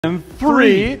in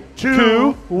 3,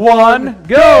 2, 1,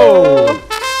 go!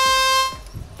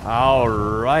 All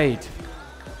right.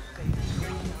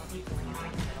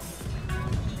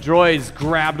 Droids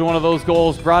grabbed one of those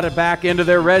goals, brought it back into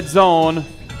their red zone.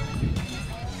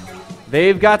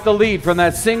 They've got the lead from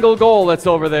that single goal that's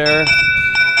over there.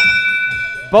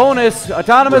 Bonus,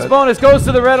 autonomous bonus goes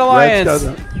to the Red Alliance.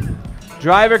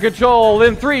 Driver control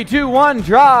in 3, 2, 1,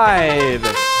 drive.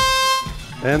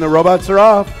 And the robots are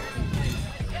off.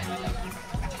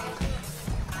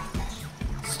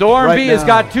 Storm B has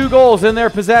got 2 goals in their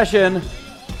possession.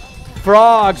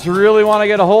 Phrogs really want to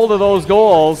get a hold of those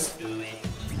goals.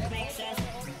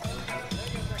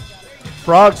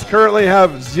 Phrogs currently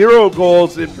have 0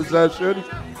 goals in possession.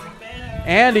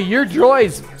 Andy, your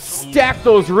droids stack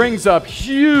those rings up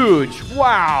huge.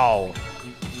 Wow.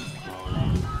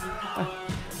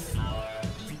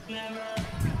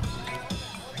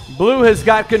 Blue has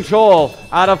got control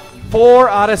out of 4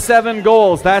 out of 7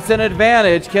 goals. That's an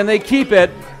advantage. Can they keep it?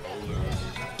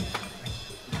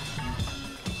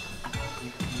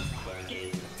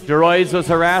 Droids was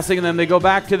harassing them. They go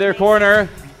back to their corner.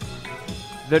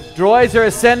 The droids are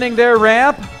ascending their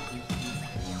ramp.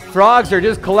 Phrogs are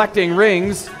just collecting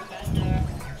rings.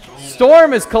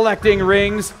 Storm is collecting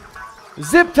rings.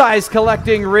 Zip Tie's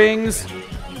collecting rings.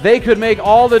 They could make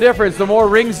all the difference. The more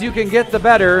rings you can get, the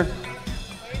better.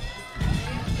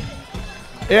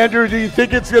 Andrew, do you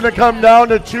think it's going to come down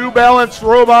to 2 balanced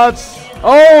robots?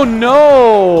 Oh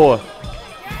no!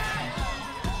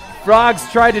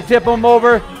 Phrogs tried to tip them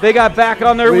over. They got back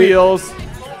on their wheels.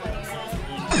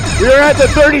 We're at the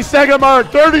 30-second mark.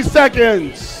 30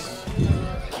 seconds.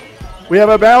 We have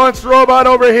a balanced robot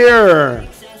over here.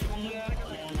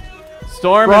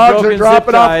 Storm Phrogs and broken are dropping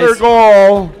zip off ties. their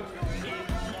goal.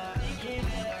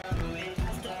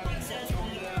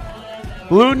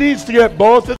 Blue needs to get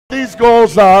both of these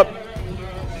goals up.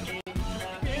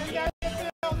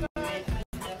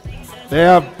 They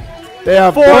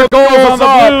have 4 goals on the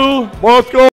blue. Both goals.